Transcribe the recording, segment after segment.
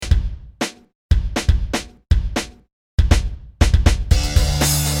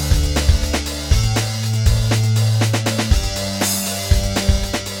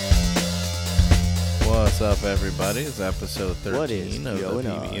everybody. It's episode 13 of the going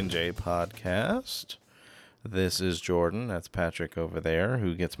on? PB&J podcast. This is Jordan. That's Patrick over there,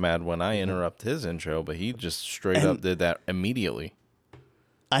 who gets mad when I interrupt his intro, but he just straight up did that immediately.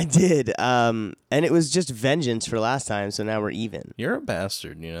 I did. And it was just vengeance for last time, so now we're even. You're a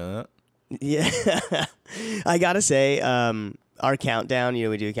bastard, you know that? Yeah. I got to say, our countdown,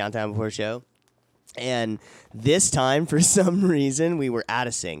 we do a countdown before show. And this time, for some reason, we were out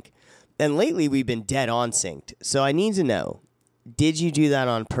of sync. And lately, we've been dead on synced. So I need to know, did you do that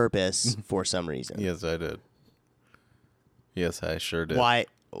on purpose for some reason? Yes, I did. Yes, I sure did. Why?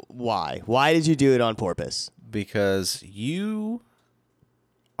 Why did you do it on purpose? Because you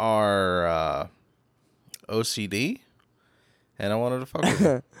are OCD, and I wanted to fuck with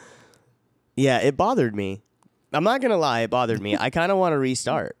you. Yeah, it bothered me. I'm not going to lie, it bothered me. I kind of want to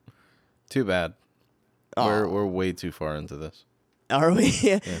restart. Too bad. Aw. We're way too far into this. Are we?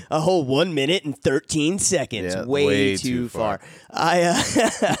 Yeah. A whole 1 minute and 13 seconds. Yeah, way too far.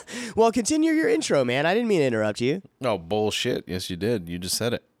 Well, continue your intro, man. I didn't mean to interrupt you. Oh, bullshit. Yes, you did. You just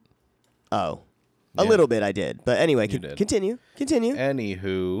said it. Oh. A Yeah. little bit I did. But anyway, You did. continue.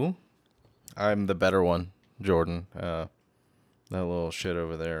 Anywho, I'm the better one, Jordan. That little shit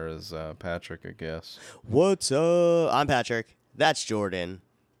over there is Patrick, I guess. What's up? I'm Patrick. That's Jordan.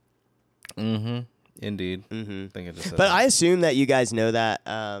 Mm-hmm. Indeed. Mm-hmm. I think I just said But that. I assume that you guys know that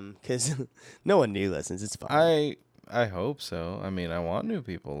because no one new listens. It's fine. I hope so. I mean, I want new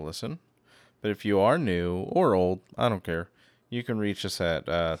people to listen. But if you are new or old, I don't care. You can reach us at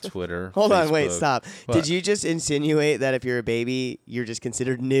Twitter. Hold on, Facebook. wait, stop. What? Did you just insinuate that if you're a baby, you're just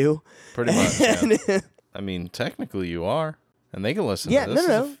considered new? Pretty much, yeah. I mean, technically you are. And they can listen Yeah, to this.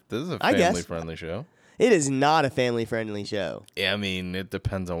 no. This is a I guess. family-friendly show. It is not a family-friendly show. Yeah, I mean, it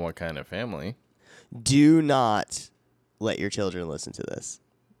depends on what kind of family. Do not let your children listen to this.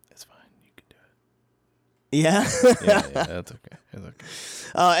 It's fine. You can do it. Yeah. Yeah, that's okay. It's okay.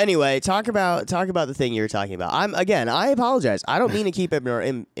 Anyway, talk about the thing you were talking about. I apologize. I don't mean to keep him.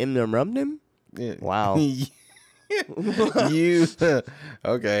 Yeah. Wow. You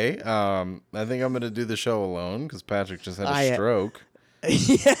okay? I think I'm gonna do the show alone because Patrick just had a stroke.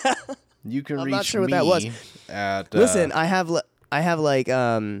 Yeah. You can I'm reach not sure what me that was. at Listen, I have like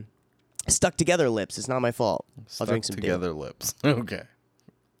stuck together lips. It's not my fault. I'll drink some together lips. Okay,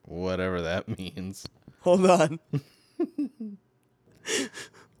 whatever that means. Hold on.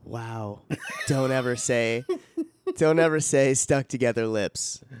 Wow. Don't ever say stuck together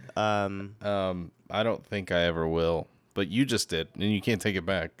lips. I don't think I ever will, but you just did, and you can't take it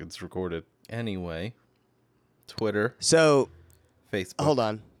back. It's recorded anyway. Twitter, So, Facebook. hold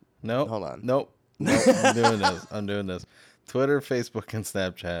on. No. Hold on. Nope. I'm doing this. Twitter, Facebook, and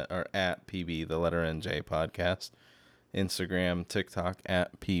Snapchat are at PB, the letter NJ podcast. Instagram, TikTok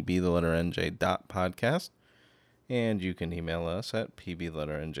at PB, the letter NJ .podcast. And you can email us at PB, the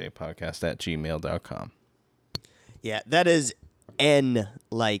letter NJ podcast at gmail.com. Yeah, that is N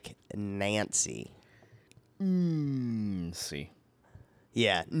like Nancy. See.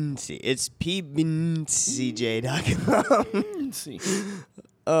 Yeah, Nancy. It's pbncj.com. See.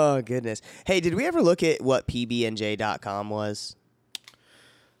 Oh, goodness. Hey, did we ever look at what pbnj.com was?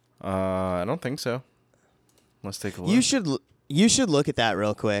 I don't think so. Let's take a look. You should look at that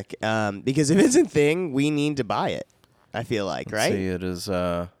real quick because if it's a thing, we need to buy it, I feel like, right? See, it is,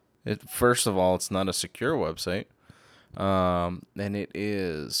 first of all, it's not a secure website. And it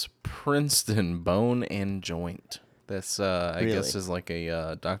is Princeton Bone and Joint. That's, I guess, is like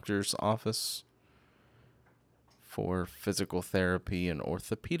a doctor's office for physical therapy and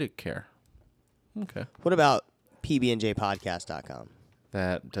orthopedic care. Okay. What about pbnjpodcast.com?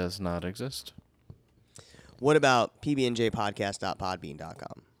 That does not exist. What about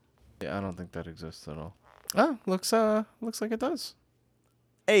pbnjpodcast.podbean.com? Yeah, I don't think that exists at all. Oh, looks like it does.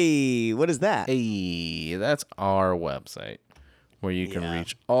 Hey, what is that? Hey, that's our website where you can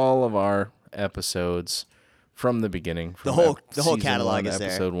reach all of our episodes from the beginning. From The whole season catalog 1, is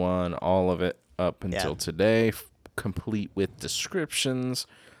there. Episode 1, all of it up until today, complete with descriptions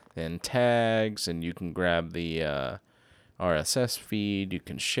and tags, and you can grab the RSS feed. You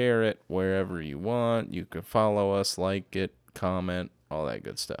can share it wherever you want. You can follow us, like it, comment, all that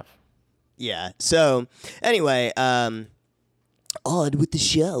good stuff. Yeah. So, anyway, on with the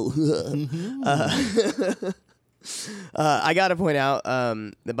show. I got to point out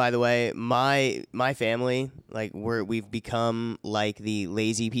that, by the way, my family, like, we've become like the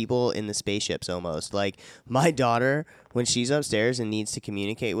lazy people in the spaceships almost. Like, my daughter, when she's upstairs and needs to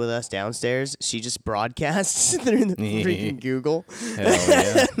communicate with us downstairs, she just broadcasts through the freaking Google. Hell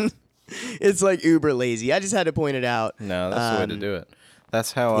yeah. It's like uber lazy. I just had to point it out. No, that's the way to do it.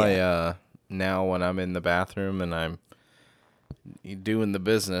 That's how now when I'm in the bathroom and I'm doing the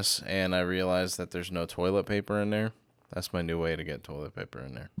business and I realize that there's no toilet paper in there, that's my new way to get toilet paper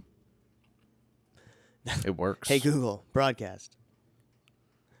in there. It works. Hey, Google, broadcast.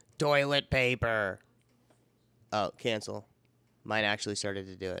 Toilet paper. Oh, cancel. Mine actually started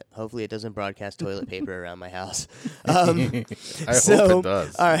to do it. Hopefully it doesn't broadcast toilet paper around my house. I hope it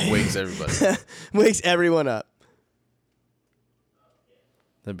does. All right. Wakes everybody. Wakes everyone up.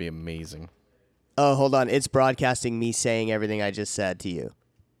 That'd be amazing. Oh, hold on. It's broadcasting me saying everything I just said to you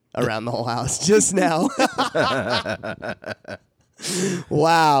around the whole house just now.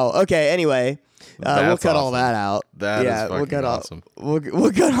 Wow. Okay, anyway. We'll cut all that out. That is fucking awesome.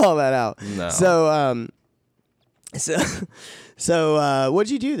 We'll cut all that out. No. So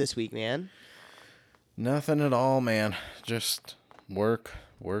what'd you do this week, man? Nothing at all, man. Just work,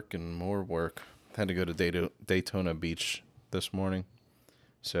 and more work. Had to go to Daytona Beach this morning.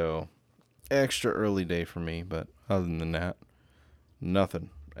 So, extra early day for me, but other than that, nothing.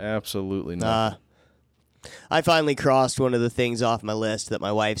 Absolutely nothing. I finally crossed one of the things off my list that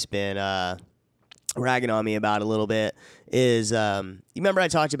my wife's been ragging on me about a little bit is, you remember I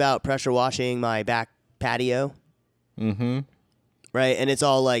talked about pressure washing my back patio? Mm-hmm. Right? And it's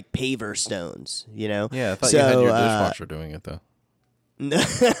all like paver stones, you know? Yeah, I thought you had your dishwasher doing it, though.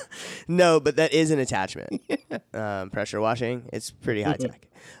 No, but that is an attachment. Pressure washing. It's pretty high tech.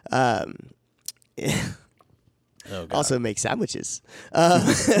 Also make sandwiches.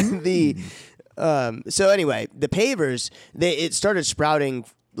 So anyway, the pavers, it started sprouting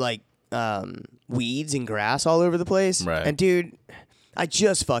like weeds and grass all over the place. Right. And dude, I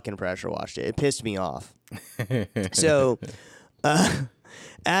just fucking pressure washed it. It pissed me off. So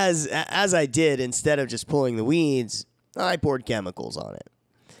as I did, instead of just pulling the weeds, I poured chemicals on it.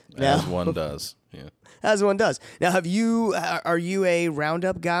 As one does. Yeah. As one does. Now, are you a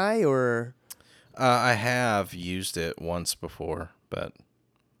Roundup guy or? I have used it once before, but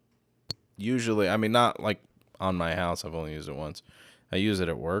usually, I mean, not like on my house. I've only used it once. I use it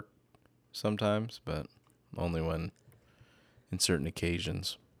at work sometimes, but only when in certain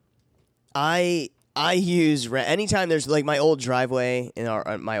occasions. I use anytime there's like my old driveway in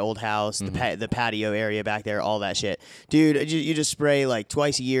my old house, the patio area back there, all that shit. Dude, you just spray like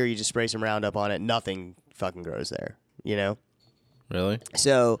twice a year. You just spray some Roundup on it. Nothing fucking grows there. You know. Really?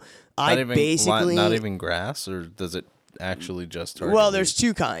 So not even grass, or does it actually just target? Well, there's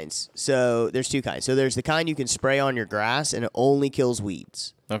two kinds. So there's the kind you can spray on your grass and it only kills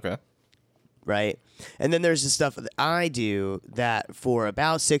weeds. Okay. Right? And then there's the stuff that I do that for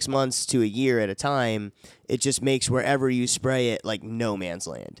about 6 months to a year at a time, it just makes wherever you spray it like no man's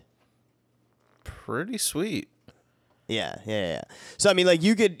land. Pretty sweet. Yeah. So I mean, like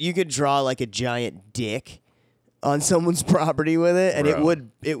you could draw like a giant dick on someone's property with it, and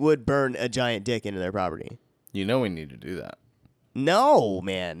it would burn a giant dick into their property. You know we need to do that. No,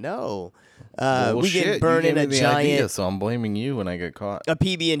 man, no. Well, we can burn in a giant idea, so I'm blaming you when I get caught. A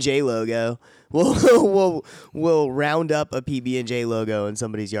PB&J logo. We'll round up a PB&J logo in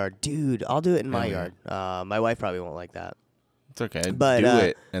somebody's yard. Dude, I'll do it in my yard. My wife probably won't like that. It's okay. But do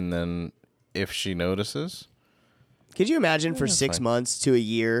it, and then if she notices. Could you imagine for 6 months to a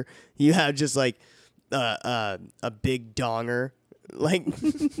year, you have just like a big donger? Like,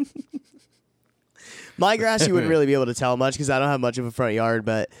 my grass, you wouldn't really be able to tell much because I don't have much of a front yard.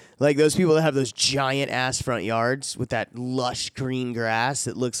 But like those people that have those giant ass front yards with that lush green grass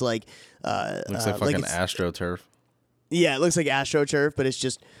that looks like looks like fucking AstroTurf. Yeah, it looks like AstroTurf, but it's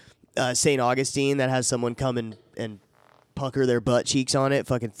just St. Augustine that has someone come and pucker their butt cheeks on it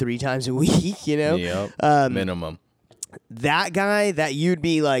fucking 3 times a week. You know, yep, minimum. That guy, that you'd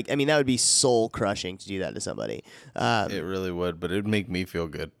be like, I mean, that would be soul crushing to do that to somebody. It really would, but it'd make me feel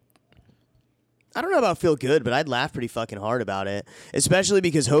good. I don't know about feel good, but I'd laugh pretty fucking hard about it, especially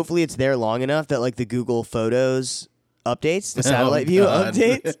because hopefully it's there long enough that like the Google Photos updates, the satellite view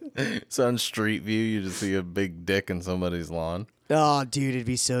updates. So on Street View, you just see a big dick in somebody's lawn. Oh, dude, it'd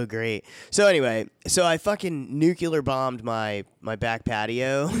be so great. So anyway, I fucking nuclear bombed my back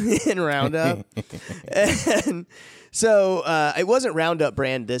patio in Roundup. And so it wasn't Roundup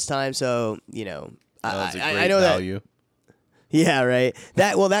brand this time, so, you know, I know value. That. Yeah, right.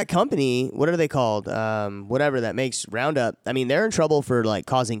 That company, what are they called? Whatever that makes Roundup. I mean, they're in trouble for like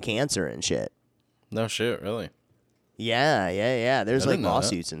causing cancer and shit. No shit, really. Yeah. There's like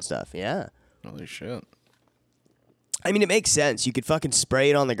lawsuits and stuff. Yeah. Holy shit. I mean, it makes sense. You could fucking spray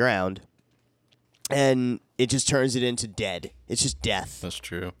it on the ground, and it just turns it into dead. It's just death. That's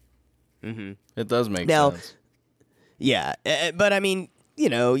true. Mm-hmm. It does make sense. Yeah, but I mean,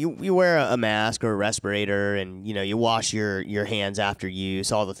 you wear a mask or a respirator, and you wash your hands after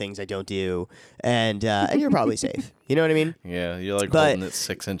use, all the things I don't do, and you're probably safe. You know what I mean? Yeah, you're like holding it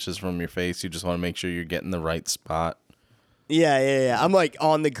 6 inches from your face. You just want to make sure you're getting the right spot. Yeah. I'm like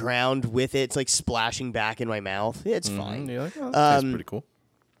on the ground with it. It's like splashing back in my mouth. It's fine. You're like, oh, that tastes pretty cool.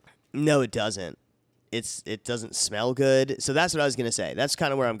 No, it doesn't. It doesn't smell good. So that's what I was gonna say. That's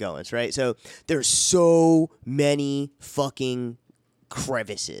kind of where I'm going, right? So there's so many fucking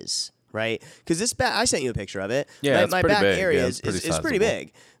crevices, right? Because this back, I sent you a picture of it. Yeah, right? it's My pretty back big. area Yeah, is it's pretty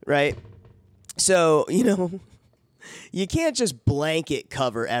big, right? So you can't just blanket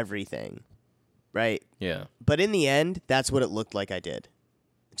cover everything, right? Yeah. But in the end, that's what it looked like I did.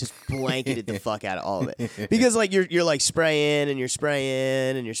 Just blanketed the fuck out of all of it. Because like you're like spraying and you're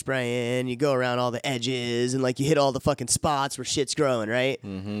spraying and you're spraying. You go around all the edges and like you hit all the fucking spots where shit's growing, right?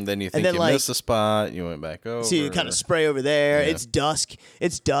 Mm-hmm. Then you think you missed a spot. You went back over. So you kind of spray over there. Yeah. It's dusk.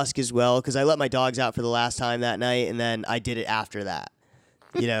 It's dusk as well because I let my dogs out for the last time that night, and then I did it after that.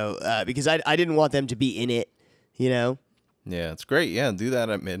 Because I didn't want them to be in it. Yeah, it's great. Yeah, do that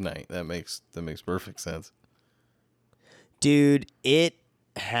at midnight. That makes perfect sense. Dude, it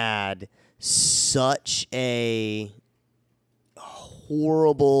had such a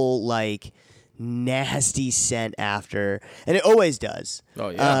horrible, like, nasty scent after, and it always does. Oh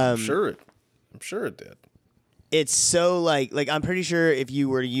yeah, I'm sure it did. It's so like I'm pretty sure if you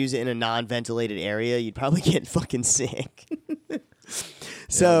were to use it in a non-ventilated area, you'd probably get fucking sick.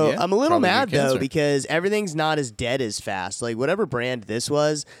 So yeah, I'm a little mad though cancer. because everything's not as dead as fast. Like whatever brand this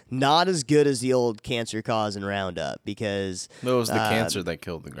was, not as good as the old cancer causing Roundup because No, it was the cancer that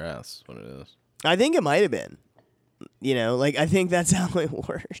killed the grass. What it is? I think it might have been. I think that's how it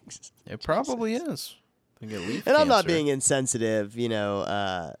works. It probably is. I think leaf And I'm not cancer. being insensitive,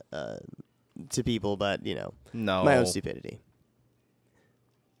 to people, but No. my own stupidity.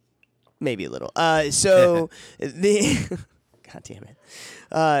 Maybe a little. So the. God damn it.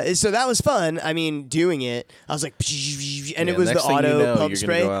 So that was fun. I mean, doing it, I was like, and it was the next thing auto pump you're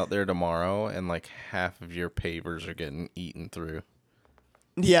spray. You're going to go out there tomorrow and like half of your pavers are getting eaten through.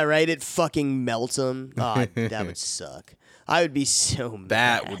 Yeah, right? It fucking melts them. Oh, that would suck. I would be so mad.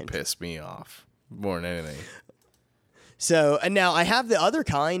 That would piss me off more than anything. So, and now I have the other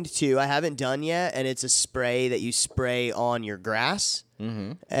kind too. I haven't done yet, and it's a spray that you spray on your grass,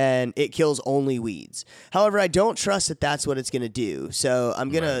 and it kills only weeds. However, I don't trust that that's what it's going to do. So I'm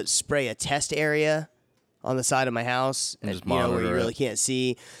going to spray a test area on the side of my house, And just where monitor you it. really can't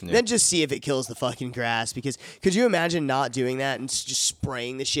see. Then just see if it kills the fucking grass. Because could you imagine not doing that and just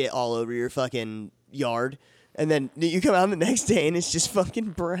spraying the shit all over your fucking yard? And then you come out the next day and it's just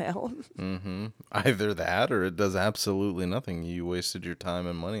fucking brown. Mm-hmm. Either that or it does absolutely nothing. You wasted your time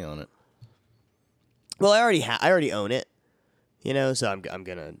and money on it. Well, I already own it, so I'm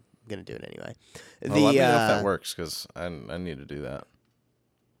gonna do it anyway. Well, let me know if that works because I need to do that.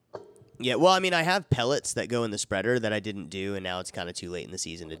 Yeah, well, I mean, I have pellets that go in the spreader that I didn't do, and now it's kind of too late in the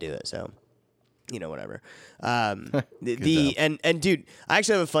season to do it. So, whatever. And dude, I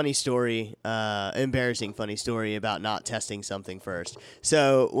actually have a funny story, embarrassing funny story about not testing something first.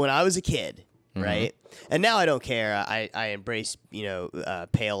 So when I was a kid, right, and now I don't care. I embrace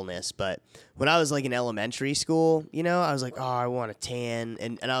paleness, but when I was like in elementary school, I was like, oh, I want a tan,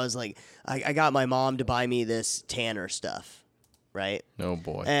 and I was like, I got my mom to buy me this tanner stuff, right? Oh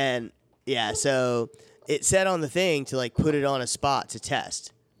boy. And yeah, so it said on the thing to like put it on a spot to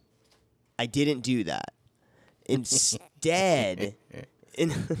test. I didn't do that. Instead,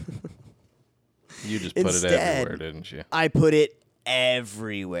 You just put it everywhere, didn't you? I put it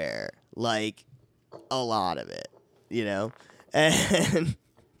everywhere, like a lot of it, And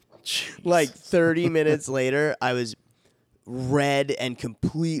like 30 minutes later, I was red and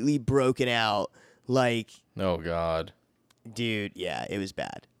completely broken out. Like, Oh God. dude, yeah, it was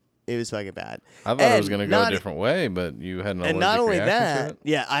bad. It was fucking bad. I thought it was gonna go a different way, but you had an allergic And not only reaction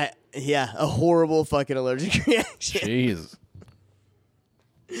to that, a horrible fucking allergic reaction. it?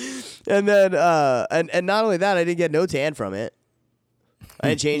 Jeez. And then and not only that, I didn't get no tan from it.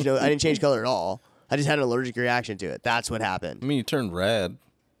 I didn't change color at all. I just had an allergic reaction to it. That's what happened. I mean, you turned red.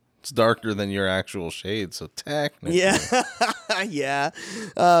 It's darker than your actual shade, so technically. Yeah. Yeah.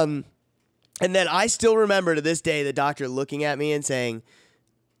 And then I still remember to this day the doctor looking at me and saying,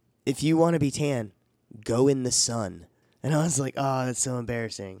 if you want to be tan, go in the sun. And I was like, oh, that's so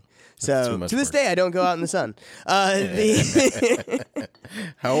embarrassing. So to this day, I don't go out in the sun.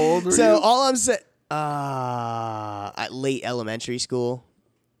 How old were you? So all I'm saying, at late elementary school,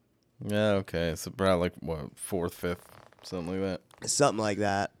 Yeah, okay. So probably like what, 4th, 5th, something like that. something like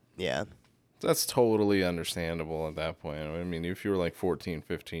that. Yeah. That's totally understandable at that point. I mean, if you were like 14,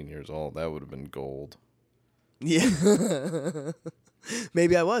 15 years old, that would have been gold. Yeah.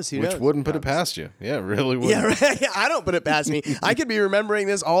 Maybe I was. Who knows? Which wouldn't put it past you. Yeah, it really would. Yeah, right. I don't put it past me. I could be remembering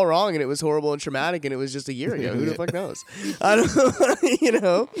this all wrong, and it was horrible and traumatic, and it was just a year ago. Who the fuck knows? I don't, you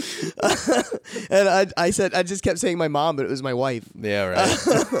know. And I just kept saying my mom, but it was my wife. Yeah,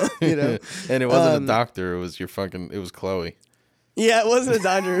 right. You know. And it wasn't a doctor. It was it was Chloe. Yeah, it wasn't a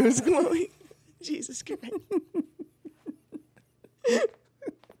doctor. It was Chloe. Jesus Christ.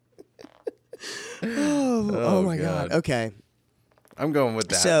 Oh my God. Okay. I'm going with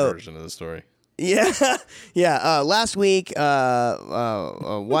that version of the story. Yeah, yeah. Last week,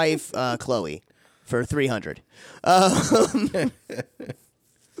 wife Chloe for $300.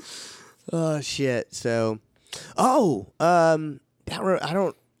 Oh shit. So, I'm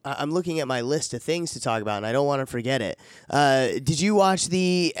looking at my list of things to talk about, and I don't want to forget it. Did you watch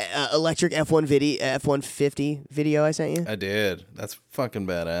the electric F-150 video I sent you? I did. That's fucking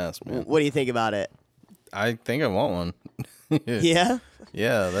badass, man. What do you think about it? I think I want one. Yeah?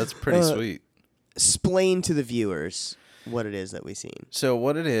 Yeah, that's pretty sweet. Explain to the viewers what it is that we've seen. So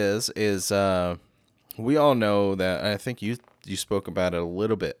what it is we all know that, I think you spoke about it a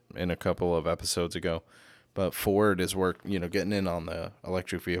little bit in a couple of episodes ago, but Ford is getting in on the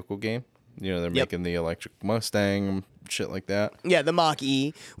electric vehicle game. You know, they're making the electric Mustang, shit like that. Yeah, the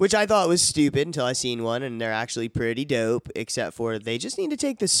Mach-E, which I thought was stupid until I seen one, and they're actually pretty dope, except for they just need to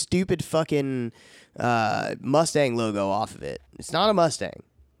take the stupid fucking Mustang logo off of it. It's not a Mustang.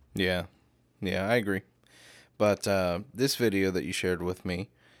 Yeah, I agree. But this video that you shared with me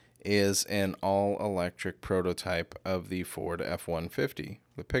is an all-electric prototype of the Ford F-150,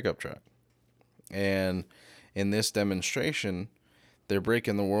 the pickup truck. And in this demonstration, they're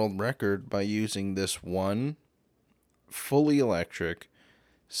breaking the world record by using this one fully electric,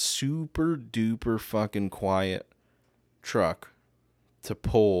 super duper fucking quiet truck to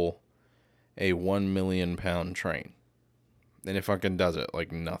pull a 1 million pound train. And it fucking does it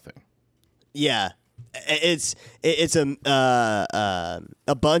like nothing. Yeah. It's a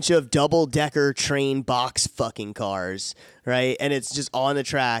bunch of double-decker train box fucking cars, right? And it's just on the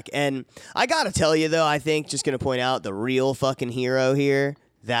track. And I gotta tell you, though, I think, just gonna point out the real fucking hero here,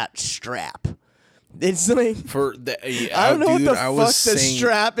 that strap. It's like... I don't know what the fuck the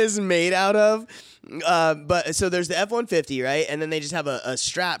strap is made out of. But so there's the F-150, right? And then they just have a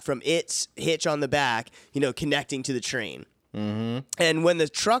strap from its hitch on the back, connecting to the train. Mm-hmm. And when the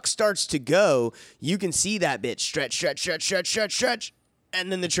truck starts to go, you can see that bitch stretch, and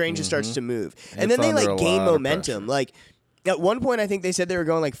then the train just starts to move. And then they gain momentum. Like at one point, I think they said they were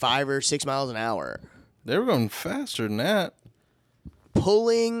going like 5 or 6 miles an hour. They were going faster than that,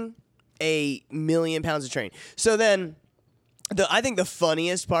 pulling 1 million pounds of train. So then, I think the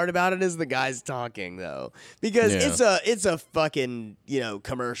funniest part about it is the guys talking, though, because it's a fucking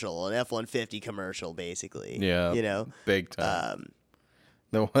commercial, an F-150 commercial, basically. Yeah, big time.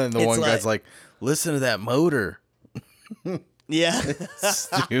 The one guy's like, "Listen to that motor." Yeah,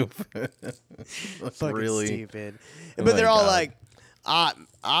 stupid. Fucking really stupid. But they're all like,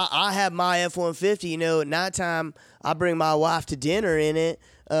 "I have my F-150. At nighttime, I bring my wife to dinner in it."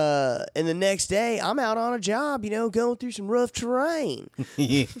 And the next day, I'm out on a job, going through some rough terrain.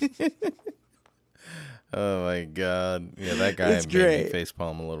 Oh, my God. Yeah, that guy made me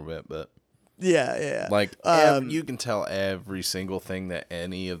facepalm a little bit, but... Yeah. Like, you can tell every single thing that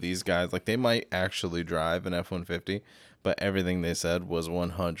any of these guys... Like, they might actually drive an F-150, but everything they said was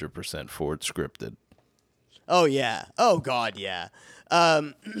 100% Ford scripted. Oh, yeah. Oh, God, yeah.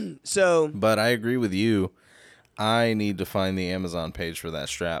 So... But I agree with you. I need to find the Amazon page for that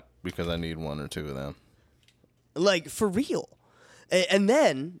strap because I need 1 or 2 of them. Like, for real. And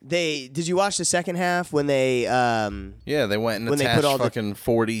then did you watch the second half when they yeah, they went and attached fucking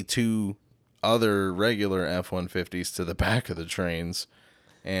 42 other regular F-150s to the back of the trains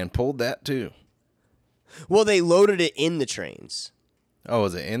and pulled that too. Well, they loaded it in the trains. Oh,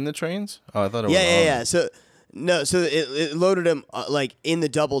 was it in the trains? Oh, I thought it was Yeah. So it loaded them in the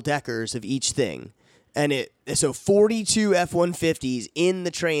double deckers of each thing. And 42 F-150s in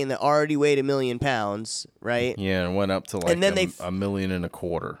the train that already weighed 1 million pounds, right? Yeah, and went up to like $1.25 million.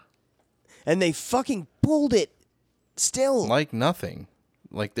 And they fucking pulled it still. Like nothing.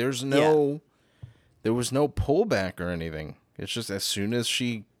 Like there was no pullback or anything. It's just as soon as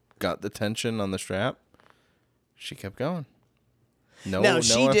she got the tension on the strap, she kept going. Now,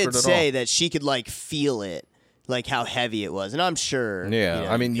 she did say that she could feel it. Like how heavy it was, and I'm sure. Yeah,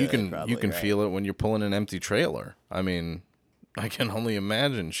 I mean, you can feel it when you're pulling an empty trailer. I mean, I can only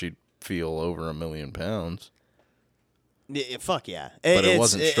imagine she'd feel over 1 million pounds. Fuck yeah! But it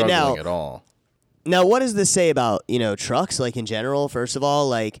wasn't struggling at all. Now, what does this say about, trucks, like, in general? First of all,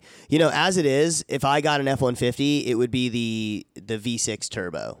 like, as it is, if I got an F-150, it would be the V6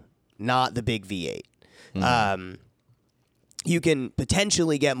 turbo, not the big V8. You can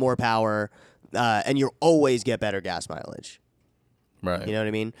potentially get more power, and you'll always get better gas mileage. Right. You know what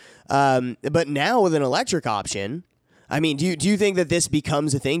I mean? But now with an electric option, I mean, do you think that this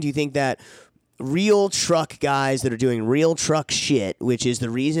becomes a thing? Do you think that real truck guys that are doing real truck shit, which is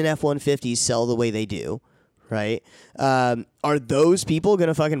the reason F-150s sell the way they do, right? Are those people going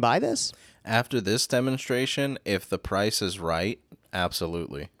to fucking buy this? After this demonstration, if the price is right,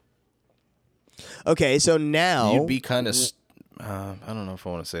 absolutely. Okay, so now... You'd be kind of... I don't know if I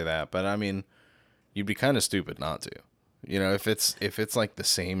want to say that, but I mean, you'd be kind of stupid not to. If it's like the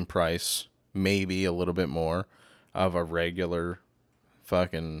same price, maybe a little bit more of a regular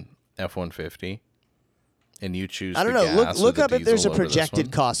fucking F-150, and you choose. I don't know. Look up if there's a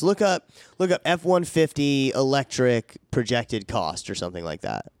projected cost. Look up F-150 electric projected cost or something like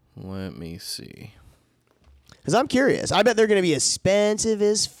that. Let me see. Because I'm curious. I bet they're going to be expensive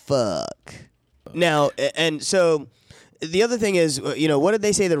as fuck. Now, and so the other thing is, what did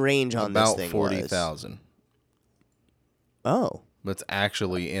they say the range on this thing was? About 40,000. Oh. That's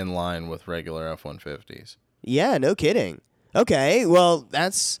actually in line with regular F-150s. Yeah, no kidding. Okay, well,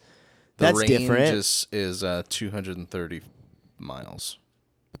 that's different. The range is 230 miles.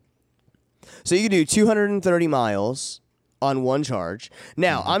 So you can do 230 miles on one charge.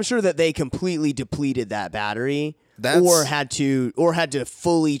 Now, I'm sure that they completely depleted that battery or had to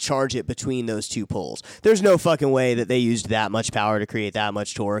fully charge it between those two poles. There's no fucking way that they used that much power to create that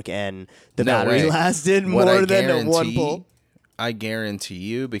much torque and the battery lasted more than one pole. I guarantee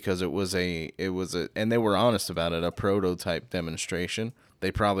you, because it was a and they were honest about it, a prototype demonstration.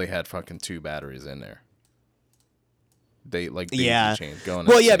 They probably had fucking 2 batteries in there. They daisy chains going.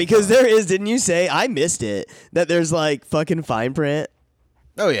 Well, yeah, because there is. Didn't you say? I missed it. That there's like fucking fine print.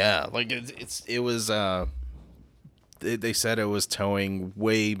 Oh yeah, like it was. They said it was towing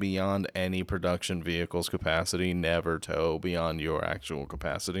way beyond any production vehicle's capacity. Never tow beyond your actual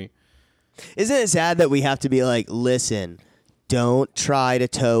capacity. Isn't it sad that we have to be like, listen, don't try to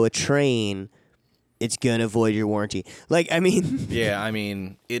tow a train. It's going to void your warranty. Like, I mean... Yeah, I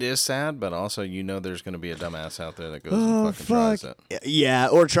mean, it is sad, but also there's going to be a dumbass out there that goes and fucking tries it. Yeah,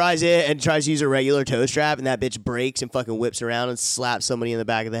 or tries it and tries to use a regular tow strap, and that bitch breaks and fucking whips around and slaps somebody in the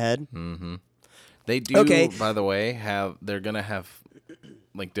back of the head. Mm-hmm. They do, by the way, they're going to have,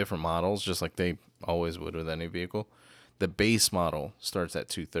 like, different models, just like they always would with any vehicle. The base model starts at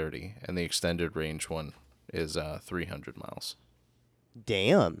 230, and the extended range one is 300 miles.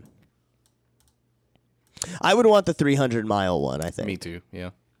 Damn. I would want the 300-mile one, I think. Me too,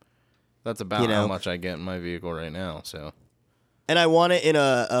 yeah. That's about how much I get in my vehicle right now, so. And I want it in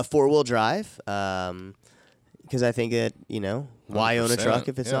a four-wheel drive, because I think that, why own a truck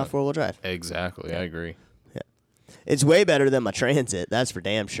if it's not four-wheel drive? Exactly, I agree. Yeah. It's way better than my Transit, that's for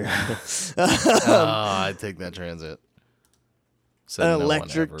damn sure. I'd take that Transit. An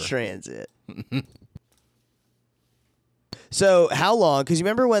electric Transit. So how long? Because you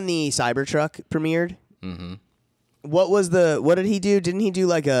remember when the Cybertruck premiered? Mm-hmm. What did he do? Didn't he do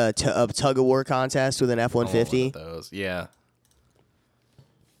like a tug of war contest with an F-150? Those, yeah.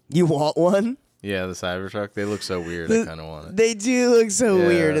 You want one? Yeah, the Cybertruck. They look so weird. I kind of want it. They do look so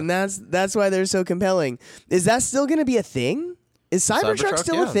weird, and that's why they're so compelling. Is that still going to be a thing? Is Cybertruck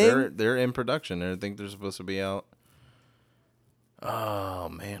still a thing? They're in production. I think they're supposed to be out. Oh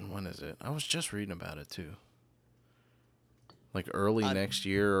man, when is it? I was just reading about it too. Like early next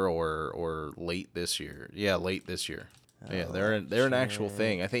year or late this year. Yeah, late this year. Oh, yeah, they're an actual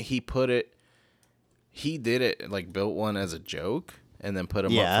thing. I think he did it, like built one as a joke and then put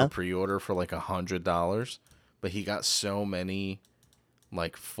them up for pre-order for like $100. But he got so many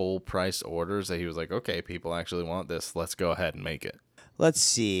like full price orders that he was like, okay, people actually want this. Let's go ahead and make it. Let's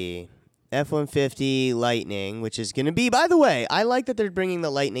see. F-150 Lightning, which is going to be, by the way, I like that they're bringing the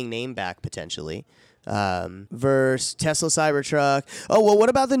Lightning name back potentially. Versus Tesla Cybertruck. Oh, well, what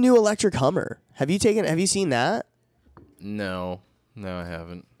about the new electric Hummer? Have you seen that? No, I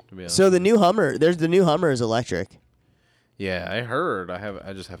haven't, to be honest. So the new Hummer is electric. Yeah, I heard.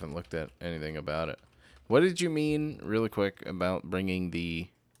 I just haven't looked at anything about it. What did you mean, really quick, about bringing the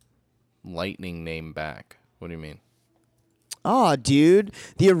Lightning name back? What do you mean? Oh, dude,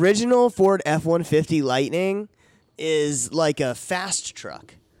 the original Ford F-150 Lightning is like a fast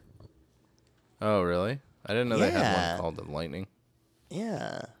truck. Oh, really? I didn't know they had one called the Lightning.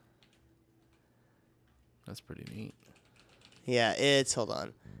 Yeah. That's pretty neat. Yeah, hold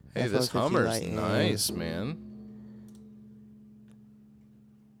on. Hey, this Hummer's Lightning. Nice, man.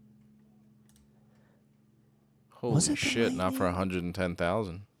 Holy Was it the shit! Not for Lightning?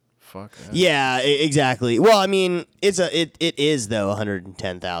 110,000. Fuck that. Yeah, exactly. Well, I mean, it is though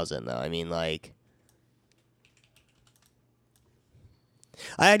 110,000 though. I mean, like,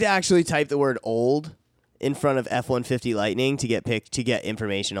 I had to actually type the word old in front of F-150 Lightning to get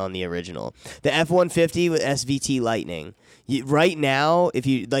information on the original. The F-150 with SVT Lightning. Right now, if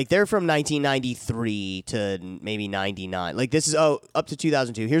you like, they're from 1993 to maybe 99. Like, this is up to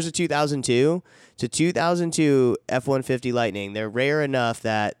 2002. Here's a 2002 to 2002 F-150 Lightning. They're rare enough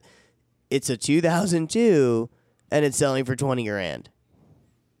that it's a 2002 and it's selling for 20 grand.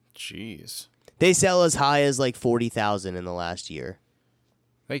 Jeez. They sell as high as like 40,000 in the last year.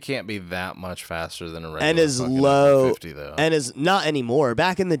 They can't be that much faster than a regular And as fucking low F-150, though. and as not anymore.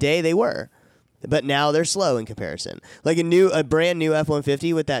 Back in the day they were. But now they're slow in comparison. Like a brand new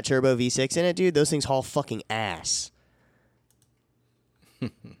F-150 with that turbo V6 in it, dude, those things haul fucking ass.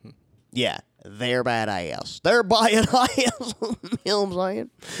 Yeah, they're bad ass. They're buying ass. You know what I'm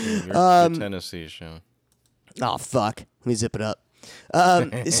saying? Your Tennessee show. Oh fuck. Let me zip it up.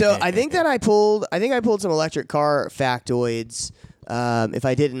 So I think I pulled some electric car factoids. If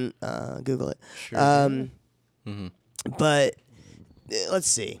I didn't, Google it. Sure. But let's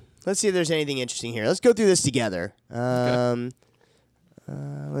see. Let's see if there's anything interesting here. Let's go through this together. Let's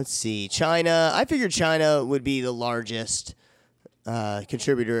see. China. I figured China would be the largest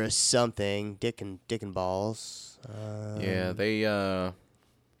contributor of something. Dick and balls. Yeah,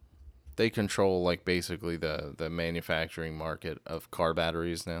 they control like basically the manufacturing market of car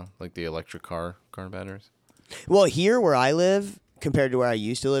batteries now, like the electric car batteries. Well, here where I live, compared to where I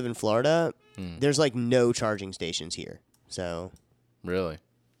used to live in Florida, there's like no charging stations here. So. Really?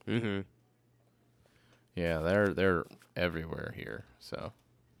 Mm-hmm. Yeah, they're everywhere here. So.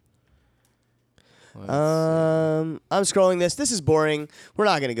 I'm scrolling this. This is boring. We're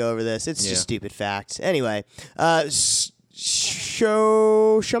not gonna go over this. It's just stupid facts. Anyway,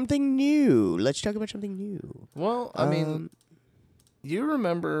 show something new. Let's talk about something new. Well, I mean, you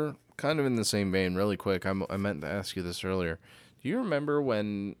remember, kind of in the same vein, really quick. I meant to ask you this earlier. Do you remember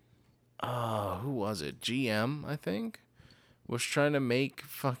when? Who was it? GM, I think, was trying to make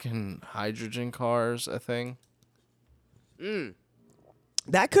fucking hydrogen cars a thing.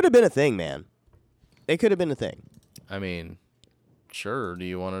 That could have been a thing, man. It could have been a thing. I mean, sure. Do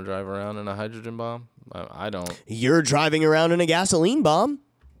you want to drive around in a hydrogen bomb? I don't. You're driving around in a gasoline bomb.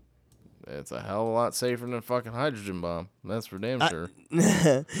 It's a hell of a lot safer than a fucking hydrogen bomb. That's for damn sure.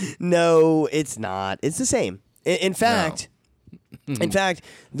 No, it's not. It's the same. In fact,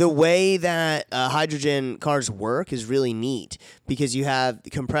 the way that hydrogen cars work is really neat because you have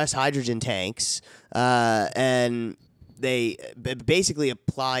compressed hydrogen tanks, and they basically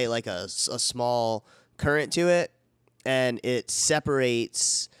apply like a small current to it, and it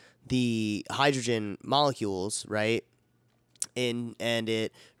separates the hydrogen molecules, right? And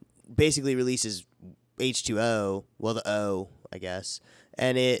it basically releases H2O, well, the O, I guess,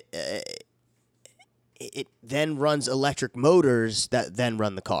 and it then runs electric motors that then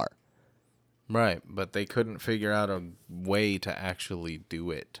run the car. Right, but they couldn't figure out a way to actually do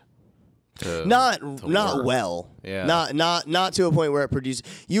it. Not work. well. Yeah. Not to a point where it produces.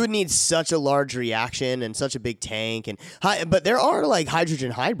 You would need such a large reaction and such a big tank but there are like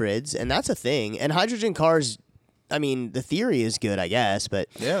hydrogen hybrids, and that's a thing. And hydrogen cars, I mean, the theory is good, I guess, but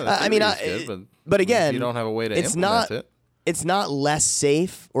yeah, I mean, good, but again, you don't have a way to it's implement it. It's not less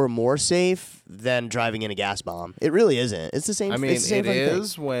safe or more safe than driving in a gas bomb. It really isn't. It's the same. I mean, it's the same it fucking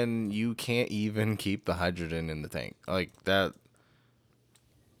is when you can't even keep the hydrogen in the tank like that.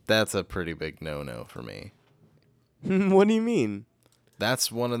 That's a pretty big no-no for me. What do you mean?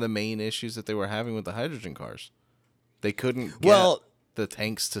 That's one of the main issues that they were having with the hydrogen cars. They couldn't get the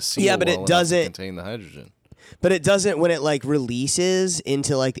tanks to seal yeah, but well it enough doesn't to contain the hydrogen. But it doesn't when it like releases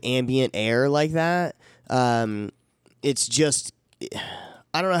into like ambient air like that. It's just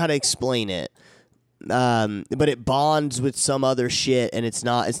I don't know how to explain it. But it bonds with some other shit, and it's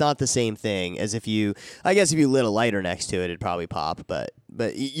not the same thing as if you lit a lighter next to it, it'd probably pop. But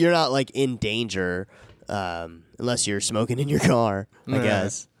you're not like in danger unless you're smoking in your car, I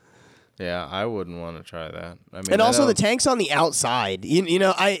guess. Yeah, I wouldn't want to try that. I mean, And also the tank's on the outside. The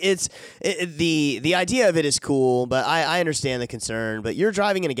idea of it is cool, but I understand the concern. But you're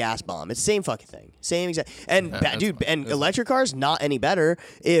driving in a gas bomb. It's the same fucking thing. Same exact. And dude, and electric cars not any better.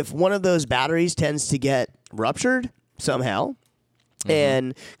 If one of those batteries tends to get ruptured somehow,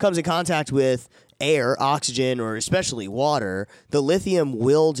 and comes in contact with air, oxygen, or especially water, the lithium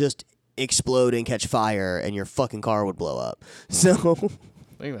will just explode and catch fire, and your fucking car would blow up. So.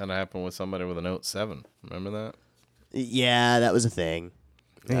 I think that happened with somebody with a Note 7. Remember that? Yeah, that was a thing.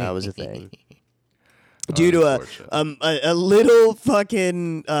 That was a thing. due to a little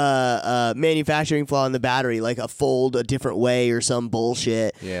fucking manufacturing flaw in the battery, like a fold a different way or some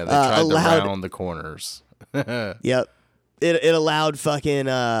bullshit. Yeah, they tried to round the corners. Yep. It allowed fucking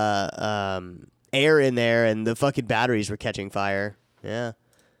air in there, and the fucking batteries were catching fire. Yeah.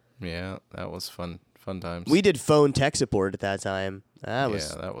 Yeah, that was fun times. We did phone tech support at that time. That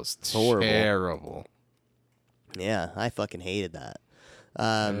was horrible. Terrible. Yeah, I fucking hated that.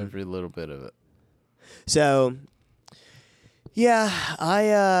 Every little bit of it. So, yeah,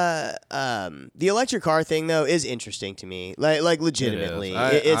 the electric car thing though is interesting to me. Like legitimately,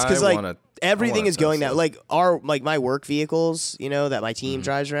 it's because like everything is going now. Like my work vehicles, that my team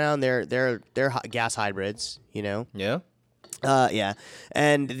drives around, they're gas hybrids. Yeah. Yeah,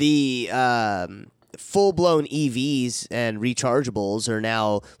 and the full-blown EVs and rechargeables are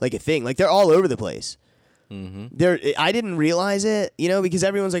now like a thing. Like they're all over the place. Mm-hmm. I didn't realize it, because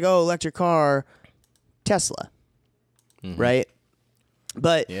everyone's like, "Oh, electric car, Tesla," right?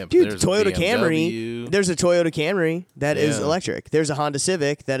 But dude, Toyota Camry. There's a Toyota Camry that is electric. There's a Honda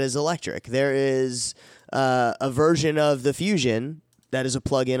Civic that is electric. There is a version of the Fusion that is a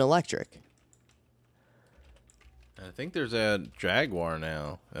plug-in electric. I think there's a Jaguar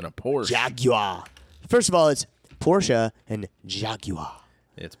now and a Porsche. Jaguar. First of all, it's Porsche and Jaguar.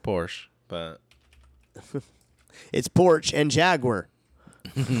 It's Porsche, but it's Porsche and Jaguar.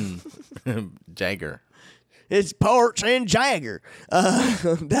 Jagger. It's Porsche and Jagger.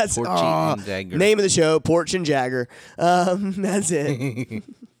 That's and Jagger. Name of the show, Porsche and Jagger. That's it.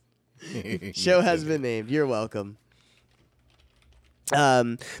 Show has been named. You're welcome.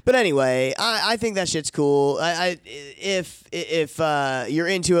 But anyway, I think that shit's cool. If you're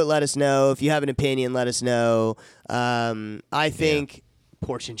into it, let us know. If you have an opinion, let us know. I think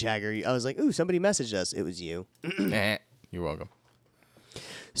Porsche and Jagger. I was like, ooh, somebody messaged us. It was you. You're welcome.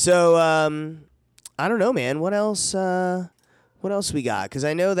 So I don't know, man. What else? What else we got? Because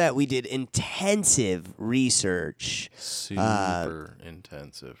I know that we did intensive research. Super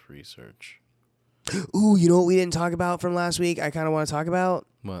intensive research. Ooh, you know what we didn't talk about from last week? I kind of want to talk about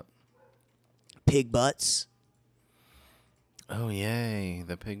what? Pig butts. Oh yay,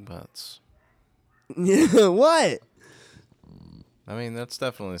 the pig butts. What? I mean, that's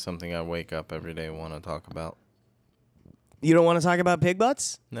definitely something I wake up every day and want to talk about. You don't want to talk about pig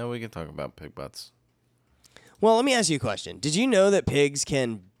butts? No, we can talk about pig butts. Well, let me ask you a question. Did you know that pigs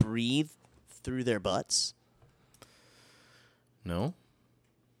can breathe through their butts? No.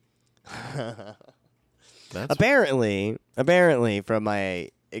 Apparently, from my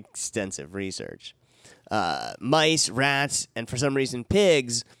extensive research, mice, rats, and for some reason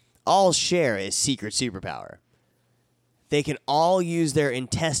pigs all share a secret superpower. They can all use their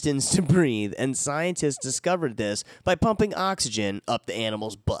intestines to breathe, and scientists discovered this by pumping oxygen up the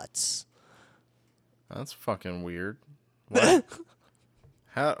animals' butts. That's fucking weird. What?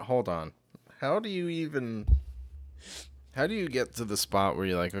 Hold on. How do you get to the spot where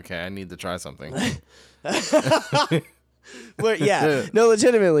you're like, okay, I need to try something? Well, yeah. No,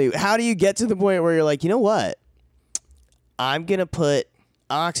 legitimately. How do you get to the point where you're like, you know what? I'm going to put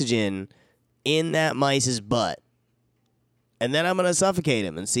oxygen in that mice's butt, and then I'm going to suffocate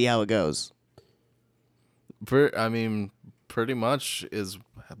him and see how it goes. I mean, pretty much is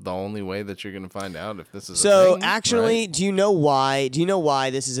the only way that you're going to find out if this is a thing. So, actually, right? do you know why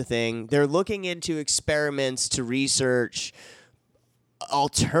this is a thing? They're looking into experiments to research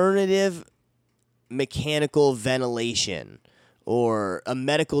alternative mechanical ventilation, or a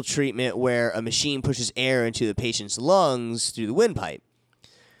medical treatment where a machine pushes air into the patient's lungs through the windpipe.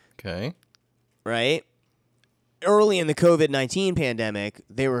 Okay. Right? Early in the COVID-19 pandemic,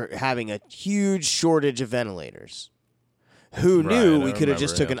 they were having a huge shortage of ventilators. Who knew we could have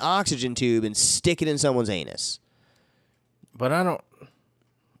just took an oxygen tube and stick it in someone's anus? But I don't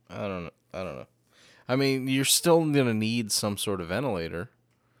know. I mean, you're still going to need some sort of ventilator.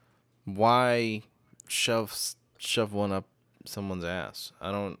 Why shove one up someone's ass?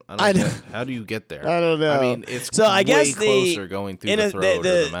 I don't how do you get there? I don't know. I mean, it's so I guess closer going through the throat or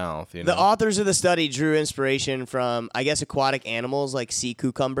the mouth. The authors of the study drew inspiration from, I guess, aquatic animals like sea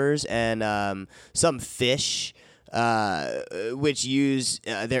cucumbers and some fish, which use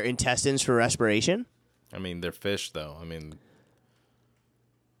their intestines for respiration. I mean, they're fish, though. I mean,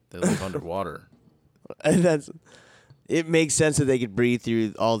 they live underwater. It makes sense that they could breathe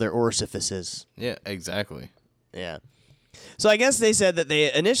through all their orifices. Yeah, exactly. Yeah. So I guess they said that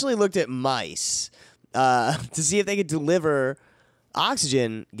they initially looked at mice to see if they could deliver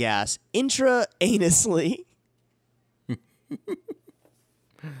oxygen gas intra-anusly.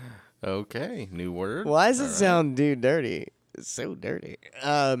 Okay, new word. Why does it sound dirty? It's so dirty.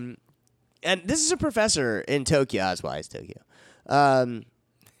 and this is a professor in Tokyo. That's why it's Tokyo.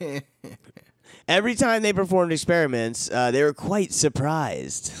 Every time they performed experiments, they were quite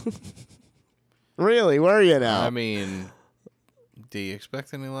surprised. Really? Were you now? I mean, do you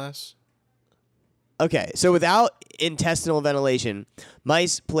expect any less? Okay, so without intestinal ventilation,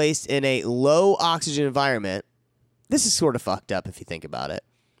 mice placed in a low oxygen environment. This is sort of fucked up if you think about it.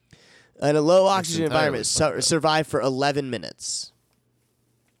 In a low oxygen environment, survive for 11 minutes.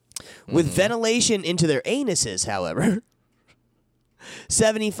 With ventilation into their anuses, however,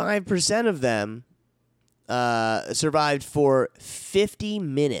 75% of them survived for 50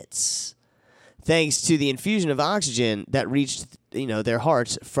 minutes, thanks to the infusion of oxygen that reached, their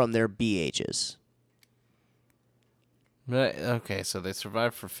hearts from their BHs. Okay, so they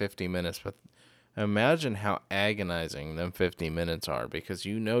survived for 50 minutes, but imagine how agonizing them 50 minutes are, because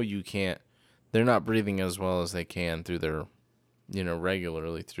you can't, they're not breathing as well as they can through their,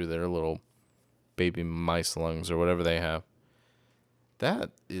 regularly through their little baby mice lungs or whatever they have. That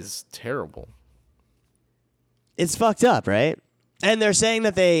is terrible. It's fucked up, right? And they're saying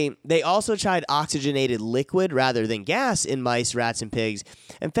that they also tried oxygenated liquid rather than gas in mice, rats, and pigs,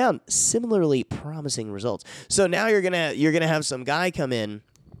 and found similarly promising results. So now you're gonna have some guy come in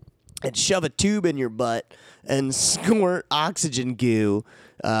and shove a tube in your butt and squirt oxygen goo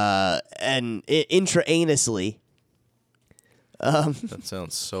and intraanusly. That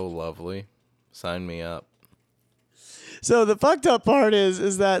sounds so lovely. Sign me up. So the fucked up part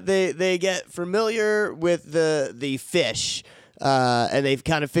is that they get familiar with the fish. And they've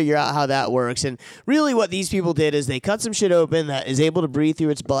kind of figured out how that works. And really what these people did is they cut some shit open that is able to breathe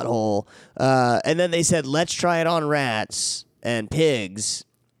through its butthole. And then they said, let's try it on rats and pigs.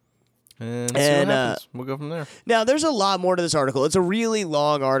 And see what happens. We'll go from there. Now, there's a lot more to this article. It's a really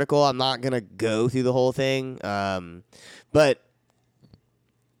long article. I'm not going to go through the whole thing. But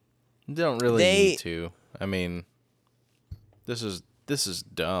you don't really need to. I mean, this is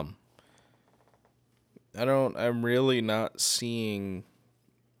dumb. I'm really not seeing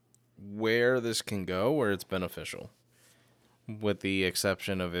where this can go where it's beneficial, with the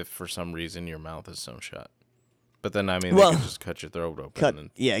exception of if for some reason your mouth is sewn shut. But then, they can just cut your throat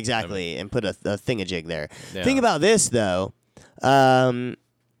open. Exactly, and put a thingamajig there. Yeah. Think about this, though.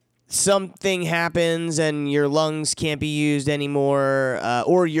 Something happens and your lungs can't be used anymore,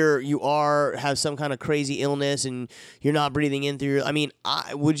 or you have some kind of crazy illness and you're not breathing in through.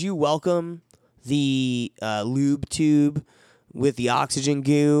 Would you welcome the lube tube with the oxygen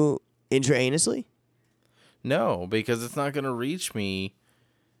goo intraanusly? No, because it's not going to reach me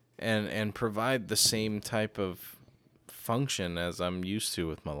and provide the same type of function as I'm used to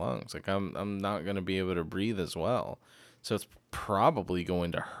with my lungs. Like I'm not going to be able to breathe as well. So it's probably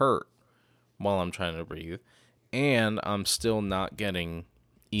going to hurt while I'm trying to breathe, and I'm still not getting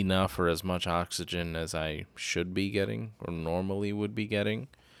enough or as much oxygen as I should be getting or normally would be getting.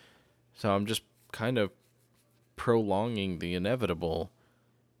 So I'm just kind of prolonging the inevitable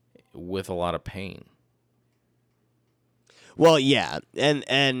with a lot of pain. Well, yeah,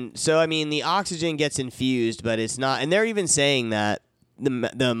 and so the oxygen gets infused, but it's not. And they're even saying that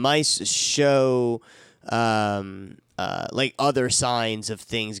the mice show like other signs of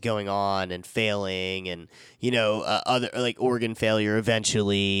things going on and failing, and other like organ failure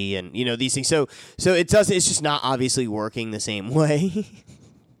eventually, and these things. So it's just not obviously working the same way.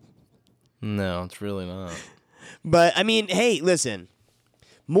 No, it's really not. But hey, listen,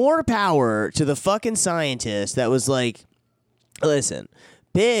 more power to the fucking scientist that was like, listen,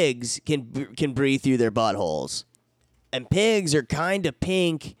 pigs can breathe through their buttholes, and pigs are kind of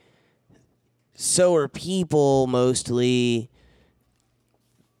pink. So are people mostly.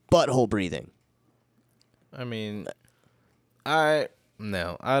 Butthole breathing. I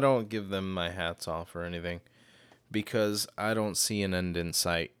don't give them my hats off or anything, because I don't see an end in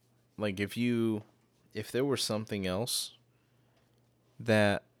sight. Like if there were something else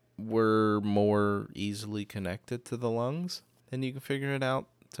that were more easily connected to the lungs, then you can figure it out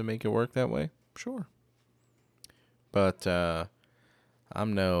to make it work that way. Sure. But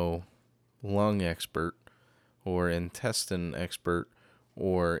I'm no lung expert or intestine expert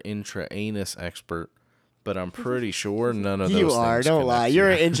or intraanus expert, but I'm pretty sure none of those things. You are, don't lie. You're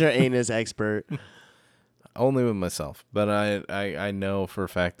an intraanus expert. Only with myself. But I know for a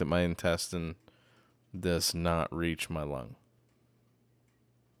fact that my intestine does not reach my lung.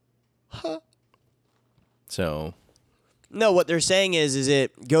 Huh. So. No, what they're saying is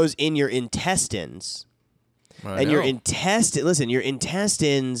it goes in your intestines. And your intestines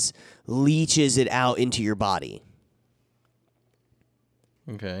leaches it out into your body.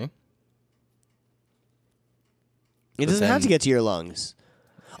 Okay. It doesn't have to get to your lungs.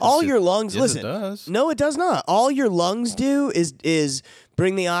 All your lungs, yes, listen. It does. No, it does not. All your lungs do is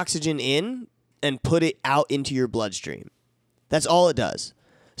bring the oxygen in and put it out into your bloodstream. That's all it does.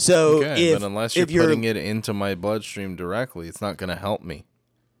 So Okay, but unless you're putting it into my bloodstream directly, it's not going to help me.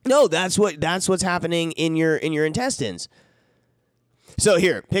 No, that's what's happening in your intestines. So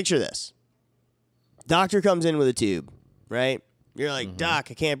here, picture this. Doctor comes in with a tube, right? You're like, Doc,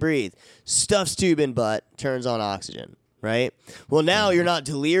 I can't breathe. Stuffs tube in butt, turns on oxygen, right? Well, now you're not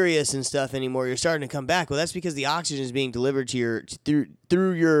delirious and stuff anymore. You're starting to come back. Well, that's because the oxygen is being delivered to your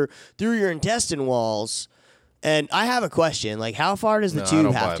through your intestine walls. And I have a question. Like, how far does the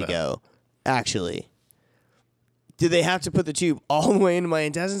tube have to go? Actually, do they have to put the tube all the way into my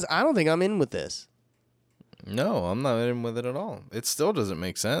intestines? I don't think I'm in with this. No, I'm not in with it at all. It still doesn't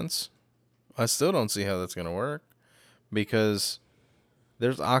make sense. I still don't see how that's going to work because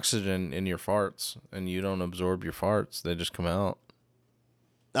there's oxygen in your farts and you don't absorb your farts. They just come out.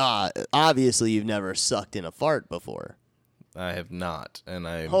 Obviously, you've never sucked in a fart before. I have not. And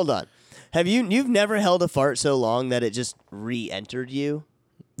I Hold on. You've never held a fart so long that it just re-entered you?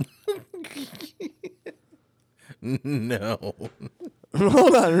 No.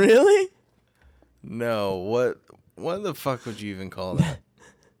 Hold on, really? No. What the fuck would you even call that?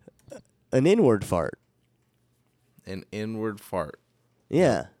 An inward fart. An inward fart.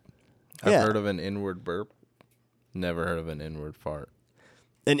 Yeah. I've heard of an inward burp. Never heard of an inward fart.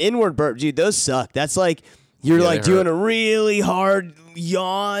 An inward burp, dude, those suck. That's like you're like doing a really hard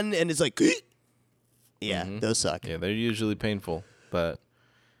yawn and it's like yeah, those suck. Yeah, they're usually painful, but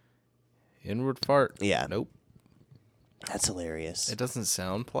inward fart. Yeah. Nope. That's hilarious. It doesn't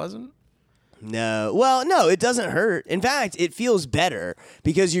sound pleasant. No. Well, no, it doesn't hurt. In fact, it feels better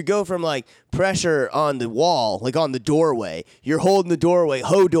because you go from like pressure on the wall, like on the doorway. You're holding the doorway,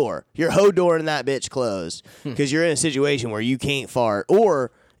 door. You're dooring that bitch closed because you're in a situation where you can't fart.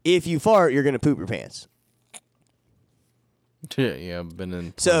 Or if you fart, you're going to poop your pants. Yeah, I've been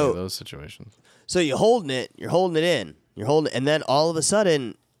in plenty of those situations. So you're holding it in. And then all of a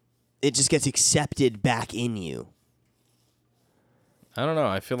sudden, it just gets accepted back in you. I don't know.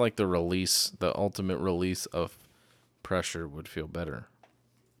 I feel like the ultimate release of pressure would feel better.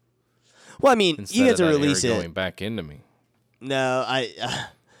 Well, I mean, Instead you get to of that release air it. going back into me. No,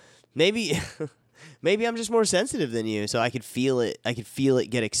 maybe I'm just more sensitive than you, so I could feel it. I could feel it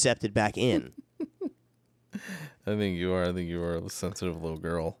get accepted back in. I think you are a sensitive little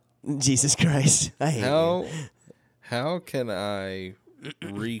girl. Jesus Christ! I hate you. How can I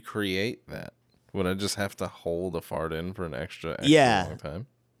recreate that? Would I just have to hold a fart in for an extra long time?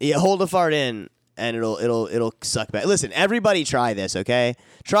 Yeah, hold a fart in and it'll suck back. Listen, everybody try this, okay?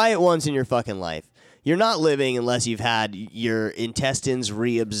 Try it once in your fucking life. You're not living unless you've had your intestines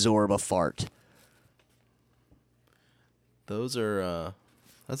reabsorb a fart. Those are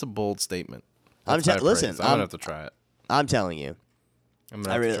that's a bold statement. Listen, I'm gonna have to try it. I'm telling you. I'm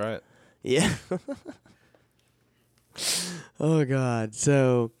gonna have to try it. Yeah. Oh God.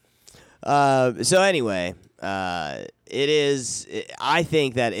 So anyway, it is. I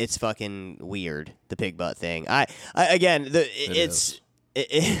think that it's fucking weird, the pig butt thing. But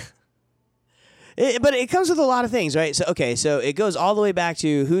it comes with a lot of things, right? So it goes all the way back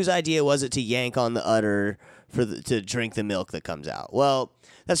to whose idea was it to yank on the udder to drink the milk that comes out? Well,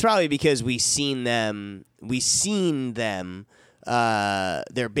 that's probably because we seen them,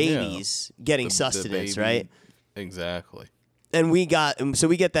 their babies getting sustenance, right? Exactly. And we get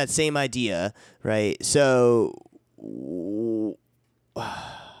that same idea, right? So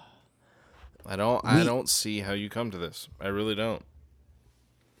I don't see how you come to this. I really don't.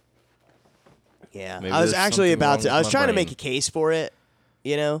 Yeah. Maybe I was actually about to. I was trying to brain. make a case for it,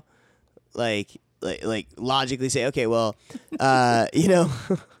 you know? Like logically say, okay, well,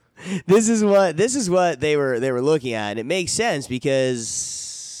 this is what they were looking at. And it makes sense because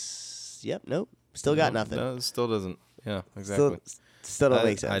still got nothing. No, it still doesn't. Yeah, exactly. Still don't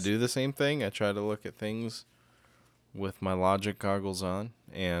make sense. I do the same thing. I try to look at things with my logic goggles on,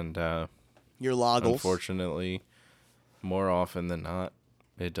 and Your loggles. unfortunately, more often than not,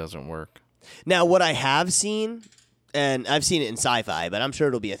 it doesn't work. Now, what I have seen, and I've seen it in sci-fi, but I'm sure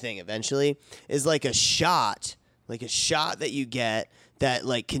it'll be a thing eventually, is like a shot that you get that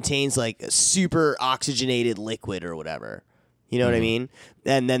like contains like a super oxygenated liquid or whatever. You know what I mean?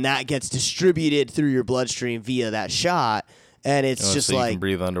 And then that gets distributed through your bloodstream via that shot, and it's just so like you can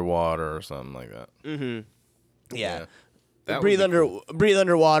breathe underwater or something like that. yeah. That breathe would be cool. breathe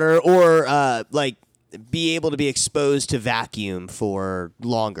underwater, or like be able to be exposed to vacuum for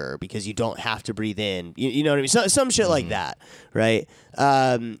longer because you don't have to breathe in. You know what I mean? Some shit like that, right?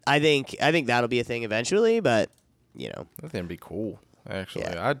 I think that'll be a thing eventually, but I think it'd be cool. actually.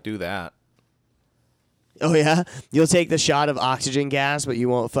 Yeah. I'd do that. Oh yeah, you'll take the shot of oxygen gas, but you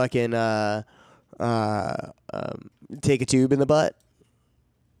won't fucking take a tube in the butt.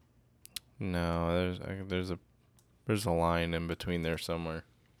 No, there's a line in between there somewhere.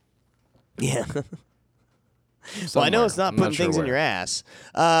 Yeah. Well, I know it's not putting things in your ass.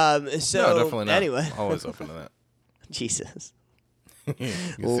 So no, definitely not. Anyway, Always open to that. Jesus. You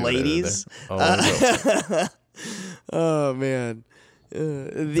see Ladies. what I did there? Oh man.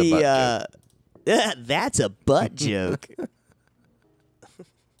 That's a butt joke.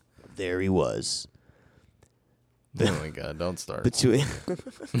 There he was. Oh my God! Don't start. Between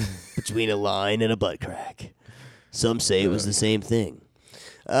a line and a butt crack. Some say it was the same thing.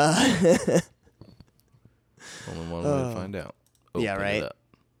 Only one way to find out. Yeah, Open right. it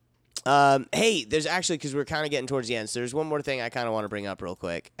up. Hey, there's actually, because we're kind of getting towards the end, so there's one more thing I kind of want to bring up real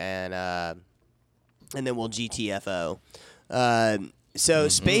quick, and then we'll GTFO. So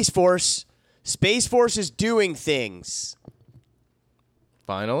Space Force is doing things.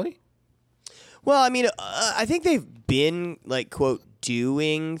 Finally? Well, I mean, I think they've been like quote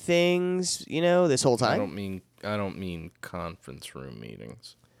doing things, this whole time. I don't mean conference room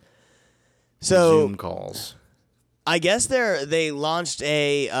meetings. So Zoom calls. I guess they launched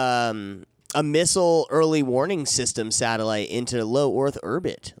a missile early warning system satellite into low Earth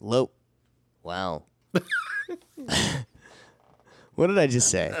orbit. Wow. What did I just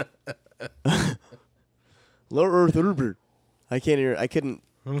say? Low Earth orbit. I couldn't.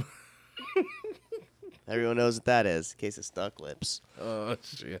 Everyone knows what that is. In case of stuck lips. Oh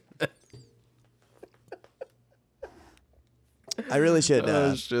shit. I really should.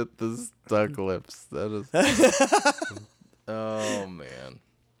 Oh shit, the stuck lips. That is. Oh man.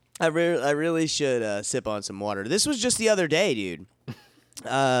 I really should sip on some water. This was just the other day, dude.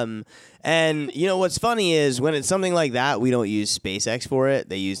 And what's funny is when it's something like that, we don't use SpaceX for it.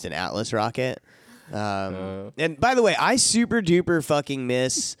 They used an Atlas rocket. And by the way, I super duper fucking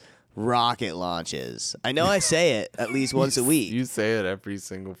miss rocket launches. I know I say it at least once a week. You say it every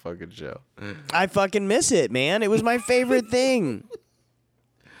single fucking show. I fucking miss it, man. It was my favorite thing.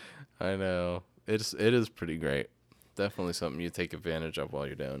 I know. It is pretty great. Definitely something you take advantage of while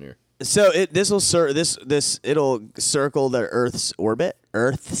you're down here. So it'll circle the Earth's orbit.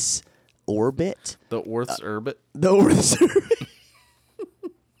 Earth's orbit. The Earth's orbit. The Earth's orbit.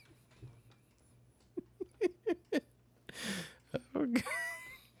 Okay.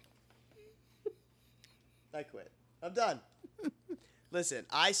 I quit. I'm done. Listen,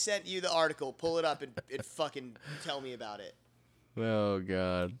 I sent you the article. Pull it up and fucking tell me about it. Oh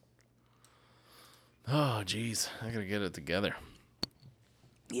God. Oh jeez, I gotta get it together.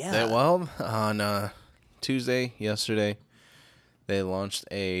 Yeah. On Tuesday, yesterday, they launched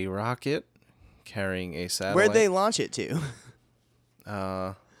a rocket carrying a satellite. Where'd they launch it to?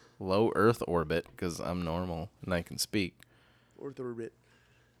 Low Earth orbit, because I'm normal and I can speak. Earth orbit.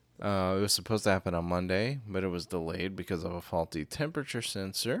 It was supposed to happen on Monday, but it was delayed because of a faulty temperature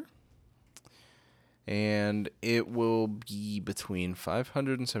sensor. And it will be between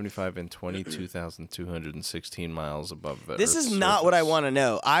 575 and 22,216 miles above the This Earth's is not what I surface. want to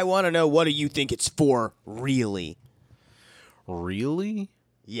know. I want to know, what do you think it's for, really? Really?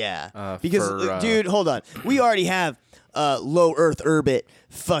 Yeah. Because, for, dude, hold on. We already have low Earth orbit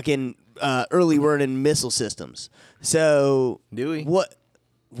fucking early warning missile systems. So, Do we? What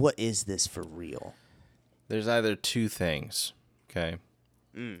is this for real? There's either two things, okay?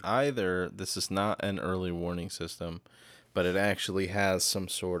 Either this is not an early warning system, but it actually has some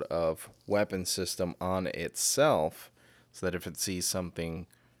sort of weapon system on itself, so that if it sees something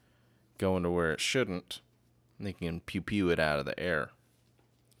going to where it shouldn't, they can pew it out of the air.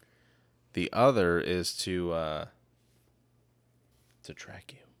 The other is to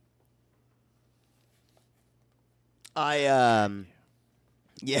track you.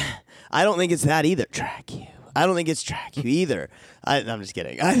 Yeah, I don't think it's that either. Track you. I don't think it's track you either. I'm just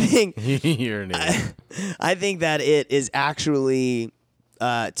kidding. I think You're an idiot. I think that it is actually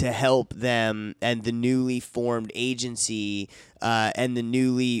to help them and the newly formed agency and the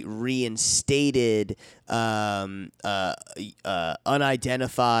newly reinstated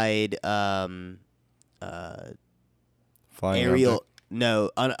unidentified Flying aerial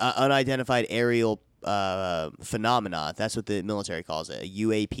object? unidentified aerial phenomena. That's what the military calls it, a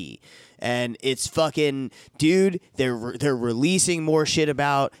UAP. And it's fucking, dude, they're releasing more shit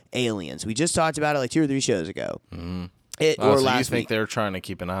about aliens. We just talked about it like 2 or 3 shows ago. Mm-hmm. Or so last you think week. they're trying to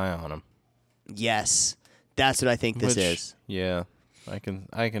keep an eye on them? Yes. That's what I think this is. Yeah, I can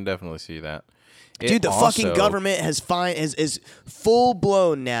definitely see that. Dude, the fucking government is full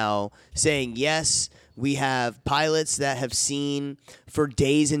blown now saying, yes, We have pilots that have seen for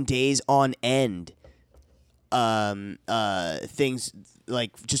days and days on end things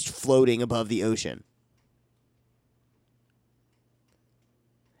like just floating above the ocean.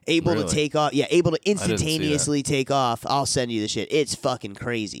 Able to take off. Yeah, able to instantaneously take off. I'll send you the shit. It's fucking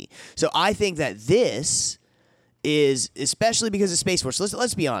crazy. So I think that this is, especially because of Space Force,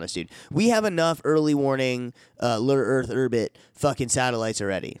 let's be honest, dude. We have enough early warning low Earth orbit fucking satellites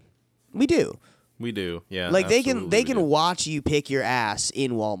already. We do. We do. Yeah. Like they can watch you pick your ass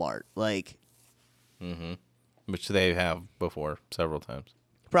in Walmart. Like which they have before several times.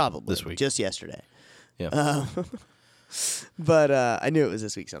 Probably. This week. Just yesterday. Yeah. But I knew it was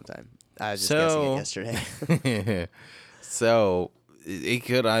this week sometime. I was just guessing it yesterday. So it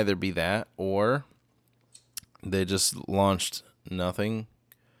could either be that or they just launched nothing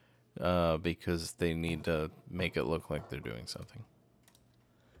because they need to make it look like they're doing something.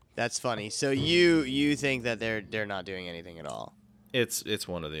 That's funny. So you think that they're not doing anything at all? It's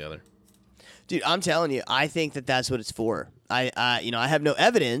one or the other. Dude, I'm telling you, I think that that's what it's for. I have no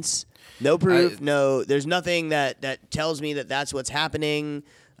evidence, no proof, there's nothing that tells me that that's what's happening,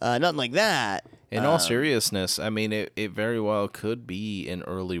 nothing like that. In all seriousness, I mean, it very well could be an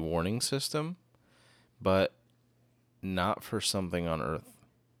early warning system, but not for something on Earth.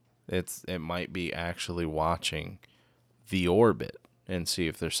 It might be actually watching the orbit and see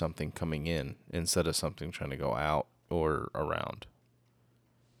if there's something coming in instead of something trying to go out or around.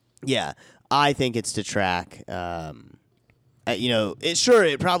 Yeah, I think it's to track.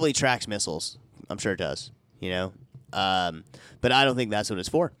 It probably tracks missiles. I'm sure it does. But I don't think that's what it's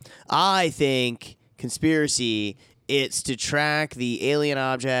for. I think conspiracy. It's to track the alien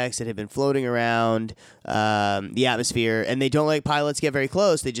objects that have been floating around the atmosphere, and they don't let pilots get very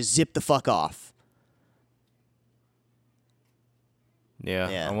close. They just zip the fuck off.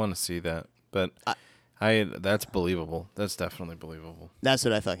 Yeah. I want to see that, but that's believable. That's definitely believable. That's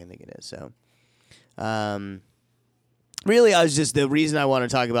what I fucking think it is. So, really, the reason I want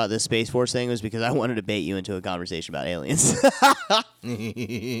to talk about this Space Force thing was because I wanted to bait you into a conversation about aliens.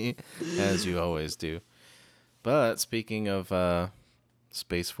 As you always do. But speaking of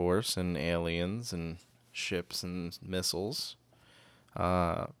Space Force and aliens and ships and missiles,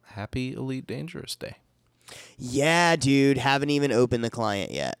 happy Elite Dangerous Day. Yeah, dude. Haven't even opened the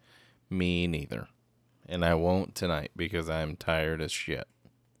client yet. Me neither. And I won't tonight because I'm tired as shit.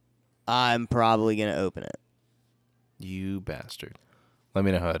 I'm probably going to open it. You bastard. Let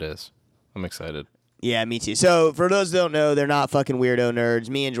me know how it is. I'm excited. Yeah, me too. So, for those that don't know, they're not fucking weirdo nerds.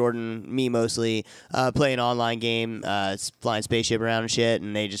 Me and Jordan, me mostly, play an online game, flying spaceship around and shit,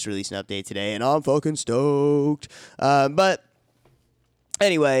 and they just released an update today, and I'm fucking stoked. But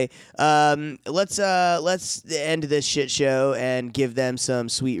anyway, let's end this shit show and give them some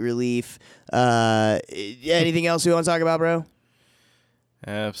sweet relief. Anything else we want to talk about, bro?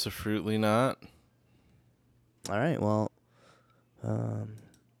 Absolutely not. All right, well, I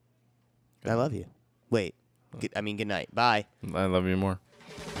love you. Wait, good night. Bye. I love you more.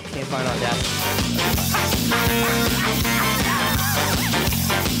 Can't find Audacity.